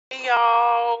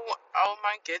y'all. Oh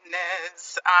my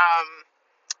goodness.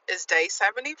 It's day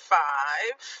 75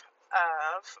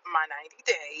 of my 90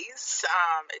 days.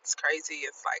 It's crazy.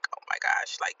 It's like, oh my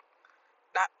gosh, like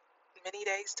not many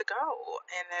days to go.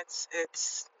 And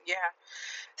yeah.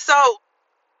 So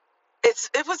it's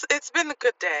been a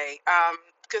good day.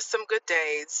 Cause some good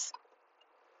days.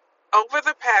 Over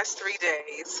the past 3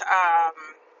 days, I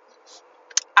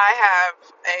have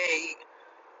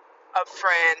a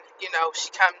friend, she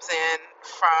comes in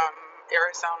from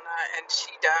Arizona and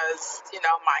she does,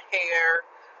 my hair,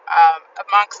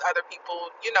 amongst other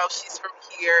people. She's from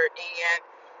here and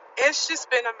it's just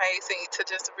been amazing to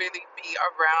just really be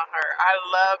around her. I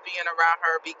love being around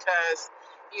her because,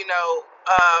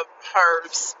 of her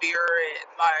spirit.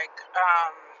 Like,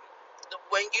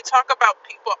 when you talk about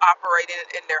people operating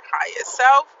in their highest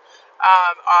self,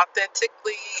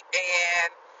 authentically,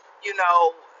 and,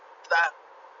 the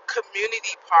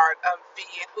community part of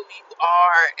being who you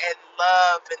are and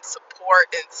love and support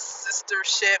and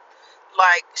sistership.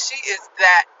 Like she is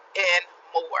that and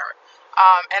more.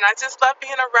 And I just love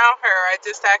being around her. I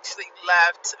just actually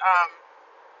left,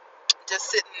 just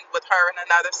sitting with her and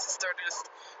another sister, just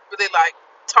really like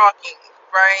talking,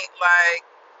 right? Like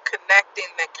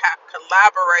connecting and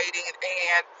collaborating,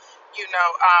 and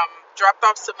dropped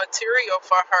off some material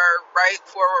for her, right?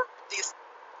 For these,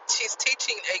 she's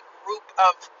teaching a group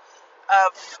of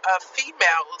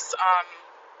females,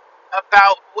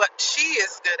 about what she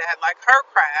is good at, like her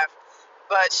craft,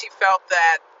 but she felt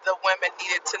that the women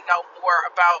needed to know more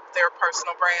about their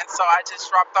personal brand. So I just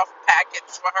dropped off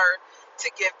packets for her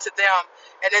to give to them.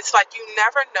 And it's like you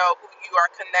never know who you are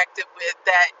connected with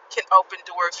that can open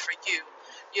doors for you.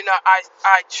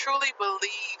 I truly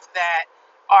believe that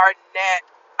our net,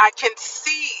 I can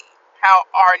see how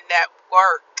our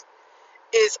network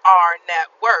is our net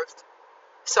worth.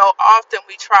 So often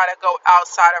we try to go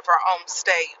outside of our own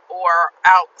state or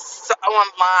out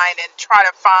online and try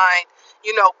to find,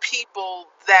 people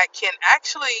that can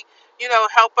actually,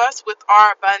 help us with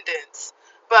our abundance.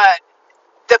 But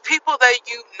the people that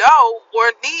you know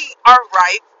or need are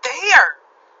right there.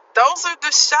 Those are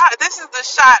the shot. This is the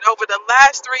shot over the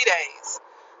last 3 days.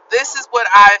 This is what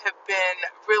I have been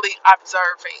really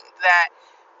observing, that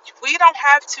we don't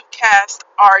have to cast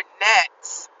our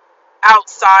nets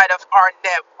outside of our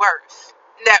networks.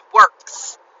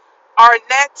 Our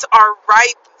nets are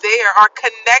right there. Our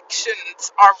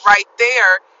connections are right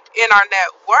there in our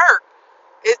network.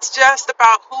 It's just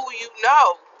about who you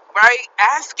know, right?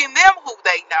 Asking them who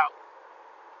they know,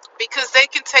 because they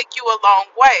can take you a long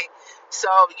way. So,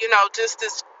 just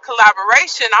this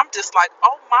collaboration, I'm just like,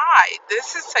 oh my,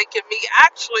 this is taking me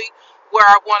actually where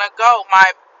I want to go.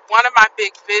 One of my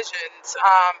big visions,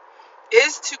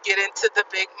 is to get into the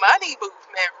big money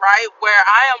movement, right? Where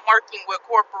I am working with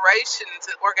corporations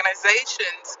and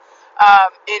organizations,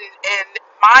 in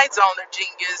my zone of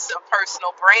genius of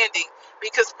personal branding,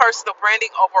 because personal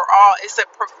branding overall is a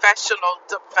professional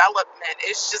development.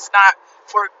 It's just not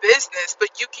for business,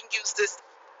 but you can use this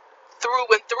through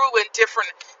and through in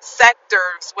different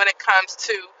sectors when it comes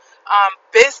to,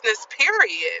 business,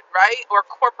 period, right? Or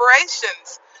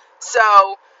corporations.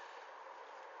 So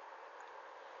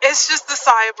it's just a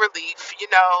sigh of relief, and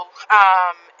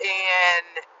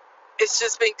it's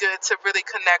just been good to really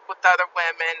connect with other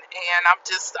women, and I'm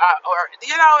just,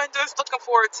 and just looking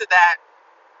forward to that.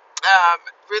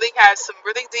 Really had some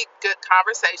really deep, good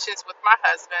conversations with my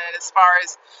husband as far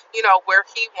as, where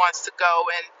he wants to go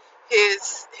and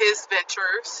his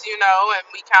ventures, and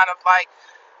we kind of like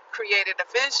created a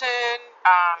vision,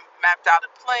 mapped out a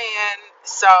plan.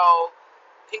 So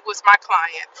he was my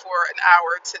client for an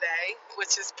hour today,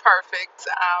 which is perfect.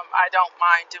 I don't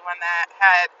mind doing that.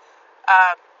 Had,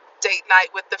 um, date night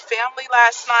with the family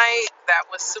last night. That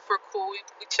was super cool.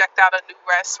 We checked out a new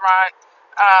restaurant.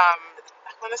 I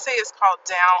want to say it's called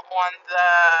Down on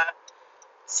the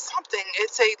something.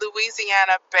 It's a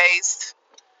Louisiana based,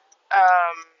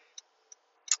 um,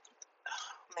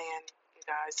 man, you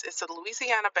guys. It's a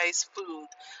Louisiana based food,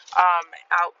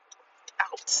 out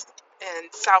out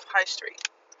in South High Street.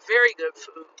 Very good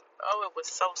food. Oh, it was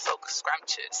so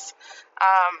scrumptious.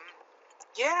 Um,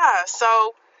 yeah.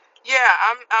 So yeah,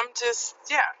 I'm just,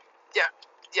 yeah,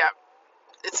 yeah.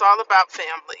 It's all about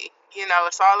family.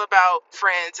 It's all about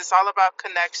friends. It's all about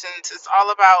connections. It's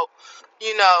all about,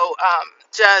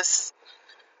 just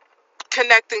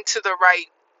connecting to the right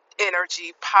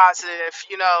energy, positive,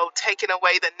 taking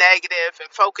away the negative and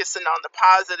focusing on the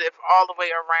positive all the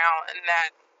way around, and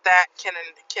that can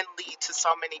lead to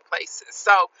so many places.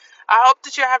 So I hope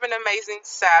that you're having an amazing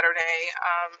Saturday.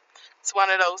 It's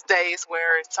one of those days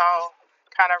where it's all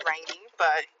kind of rainy,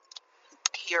 but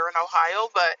here in Ohio,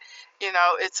 but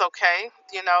it's okay.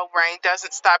 Rain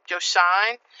doesn't stop your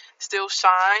shine. Still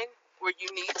shine where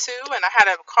you need to. And I had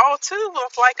a call too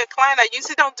with like a client. I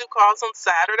usually don't do calls on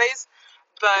Saturdays,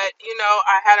 but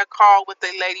I had a call with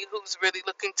a lady who's really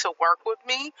looking to work with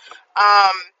me.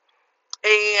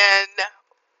 And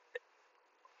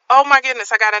oh my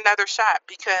goodness, I got another shot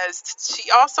because she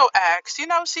also asked,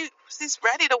 she's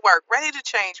ready to work, ready to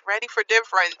change, ready for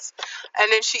difference.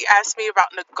 And then she asked me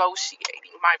about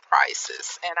negotiating my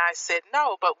prices. And I said,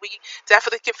 no, but we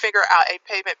definitely can figure out a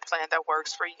payment plan that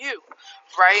works for you,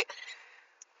 right?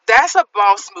 That's a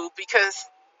boss move because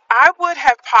I would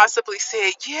have possibly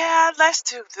said, yeah, let's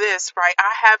do this, right?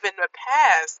 I have in the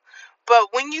past.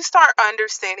 But when you start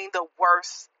understanding the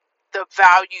worth, the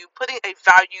value, putting a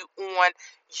value on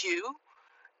you,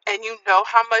 and you know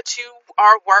how much you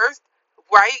are worth,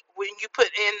 right? When you put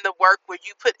in the work, where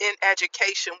you put in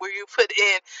education, where you put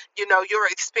in, your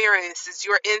experiences,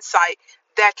 your insight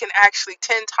that can actually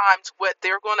 10 times what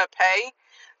they're going to pay,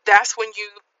 that's when you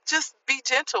just be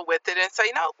gentle with it and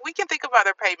say, no, we can think of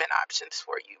other payment options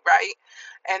for you, right?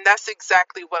 And that's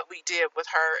exactly what we did with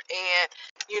her. And,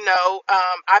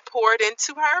 I poured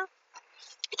into her,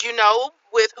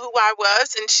 with who I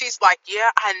was. And she's like, yeah,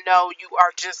 I know you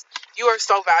are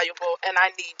so valuable and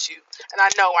I need you. And I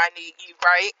know I need you,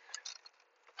 right?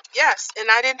 Yes. And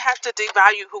I didn't have to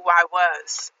devalue who I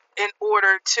was in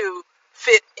order to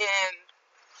fit in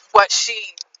what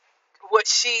she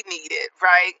needed,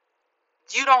 right?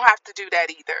 You don't have to do that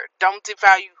either. Don't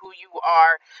devalue who you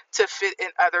are to fit in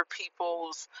other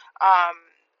people's um,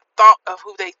 thought of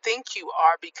who they think you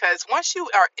are. Because once you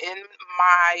are in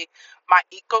my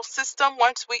ecosystem,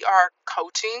 once we are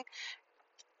coaching,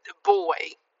 boy,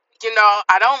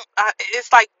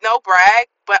 it's like no brag,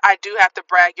 but I do have to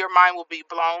brag. Your mind will be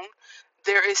blown.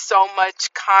 There is so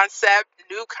much concept,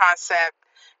 new concept,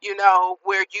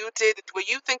 where you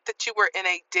think that you were in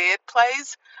a dead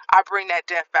place, I bring that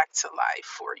death back to life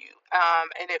for you.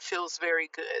 And it feels very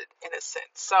good in a sense.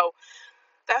 So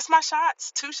that's my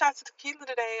shots. 2 shots of tequila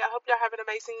today. I hope y'all have an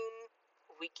amazing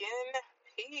weekend.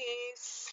 Peace.